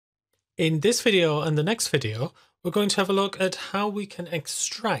In this video and the next video, we're going to have a look at how we can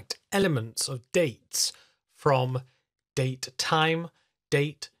extract elements of dates from date time,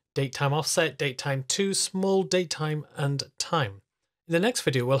 date time offset, date time to small date time and time. In the next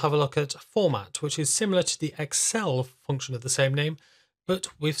video, we'll have a look at format, which is similar to the Excel function of the same name, but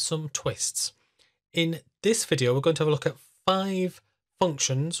with some twists. In this video, we're going to have a look at 5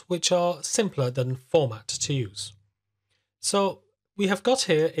 functions which are simpler than format to use. So we have got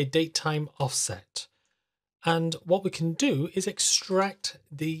here a datetime offset, and what we can do is extract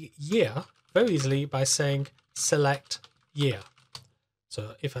the year very easily by saying select year.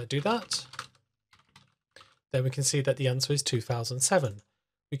 So if I do that, then we can see that the answer is 2007.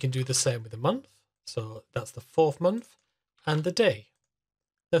 We can do the same with the month, so that's the 4th month, and the day,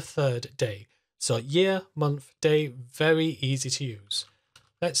 the 3rd day. So year, month, day, very easy to use.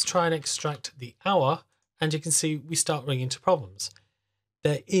 Let's try and extract the hour, and you can see we start running into problems.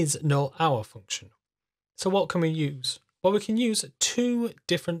 There is no hour function. So what can we use? Well, we can use 2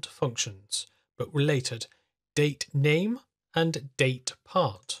 different functions, but related: date name and date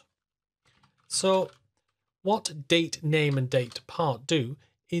part. So what date name and date part do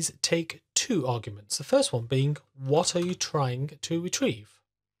is take 2 arguments. The first one being, what are you trying to retrieve?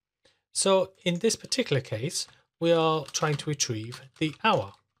 So in this particular case, we are trying to retrieve the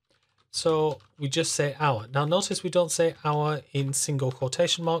hour. So we just say hour. Now notice we don't say hour in single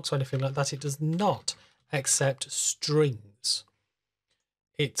quotation marks or anything like that. It does not accept strings.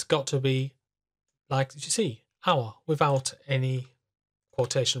 It's got to be, like you see, hour without any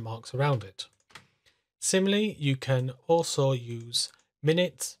quotation marks around it. Similarly, you can also use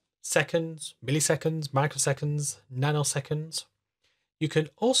minutes, seconds, milliseconds, microseconds, nanoseconds. You can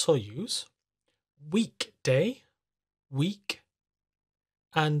also use weekday, week,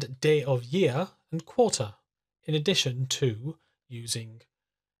 and day of year and quarter, in addition to using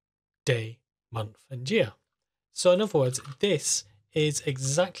day, month, and year. So in other words, this is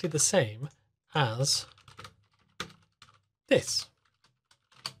exactly the same as this.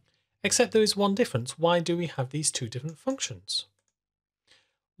 Except there is one difference. Why do we have these 2 different functions?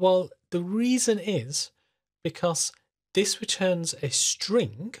 Well, the reason is because this returns a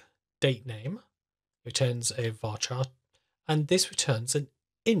string, date name, returns a varchar, and this returns an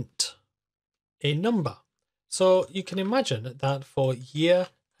int, a number. So you can imagine that for year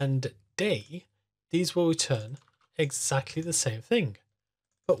and day, these will return exactly the same thing.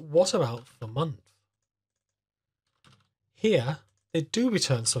 But what about for month? Here, they do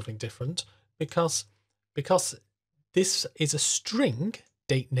return something different because this is a string,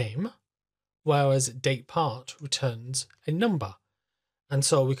 date name, whereas date part returns a number. And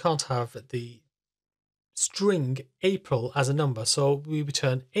so we can't have the string April as a number, so we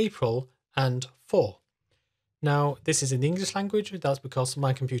return April and 4. Now this is in the English language. That's because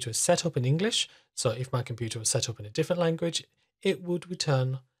my computer is set up in English, so if my computer was set up in a different language, it would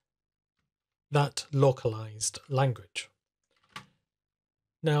return that localized language.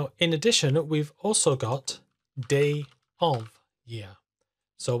 Now in addition, we've also got day of year.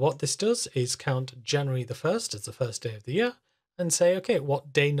 So what this does is count January the 1st as the first day of the year and say, okay,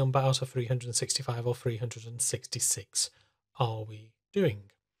 what day number out of 365 or 366 are we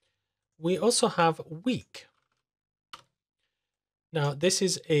doing? We also have week. Now this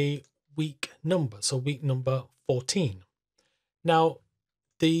is a week number, so week number 14. Now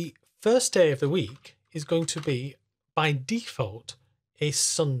the first day of the week is going to be by default a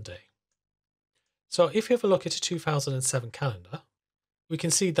Sunday. So if you have a look at a 2007 calendar, we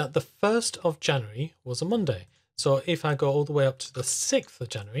can see that the 1st of January was a Monday. So if I go all the way up to the 6th of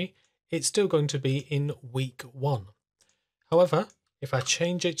January, it's still going to be in week 1. However, if I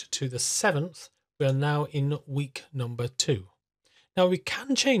change it to the 7th, we are now in week number 2. Now we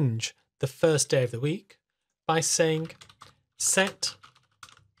can change the first day of the week by saying set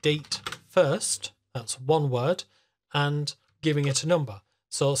date first, that's one word, and giving it a number.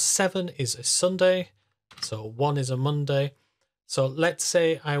 So 7 is a Sunday, so 1 is a Monday. So let's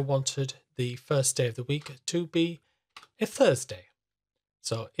say I wanted the first day of the week to be a Thursday.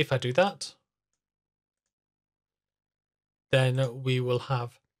 So if I do that, then we will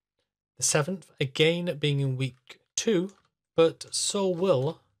have the 7th again being in week 2, but so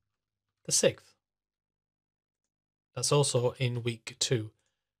will the 6th. That's also in week 2,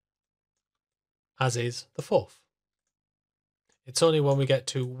 as is the 4th. It's only when we get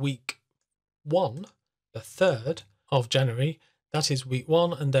to week 1, the 3rd of January, that is week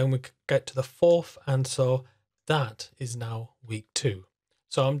 1, and then we get to the 4th, and so that is now week 2.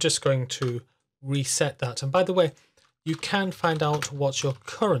 So I'm just going to reset that. And by the way, you can find out what your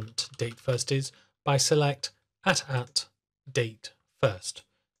current date first is by select at date first.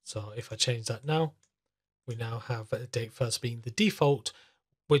 So if I change that now, we now have date first being the default,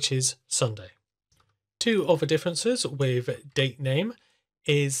 which is Sunday. Two other differences with date name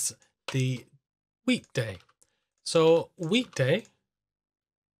is the weekday. So weekday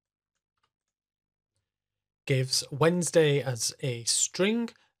gives Wednesday as a string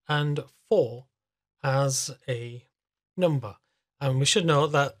and 4 as a number. And we should know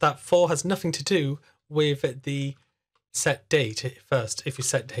that that 4 has nothing to do with the set date first. If you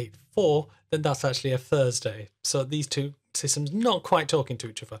set date 4, then that's actually a Thursday. So these two systems not quite talking to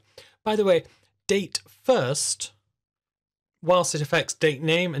each other. By the way, date first, whilst it affects date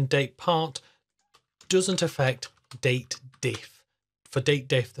name and date part, doesn't affect date diff. For date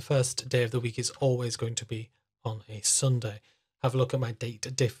diff, the first day of the week is always going to be on a Sunday. Have a look at my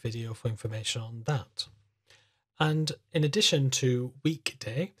date diff video for information on that. And in addition to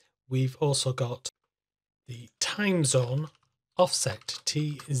weekday, we've also got the time zone offset,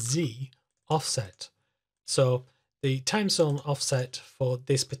 TZ offset. So the time zone offset for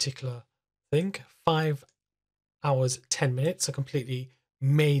this particular thing, 5 hours, 10 minutes, a completely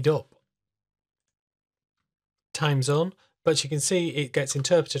made up time zone, but you can see it gets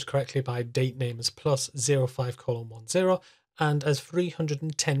interpreted correctly by date name as +05:10 and as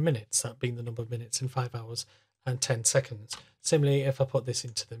 310 minutes, that being the number of minutes in 5 hours and 10 seconds. Similarly, if I put this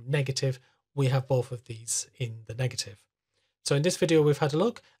into the negative, we have both of these in the negative. So in this video, we've had a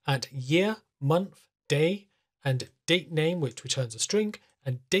look at year, month, day, and date name, which returns a string,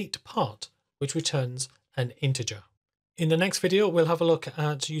 and date part, which returns an integer. In the next video, we'll have a look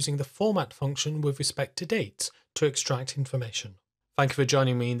at using the format function with respect to dates to extract information. Thank you for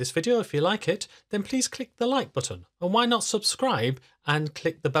joining me in this video. If you like it, then please click the like button, and why not subscribe and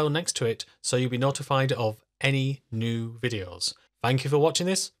click the bell next to it so you'll be notified of any new videos. Thank you for watching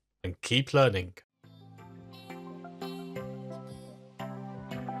this, and keep learning.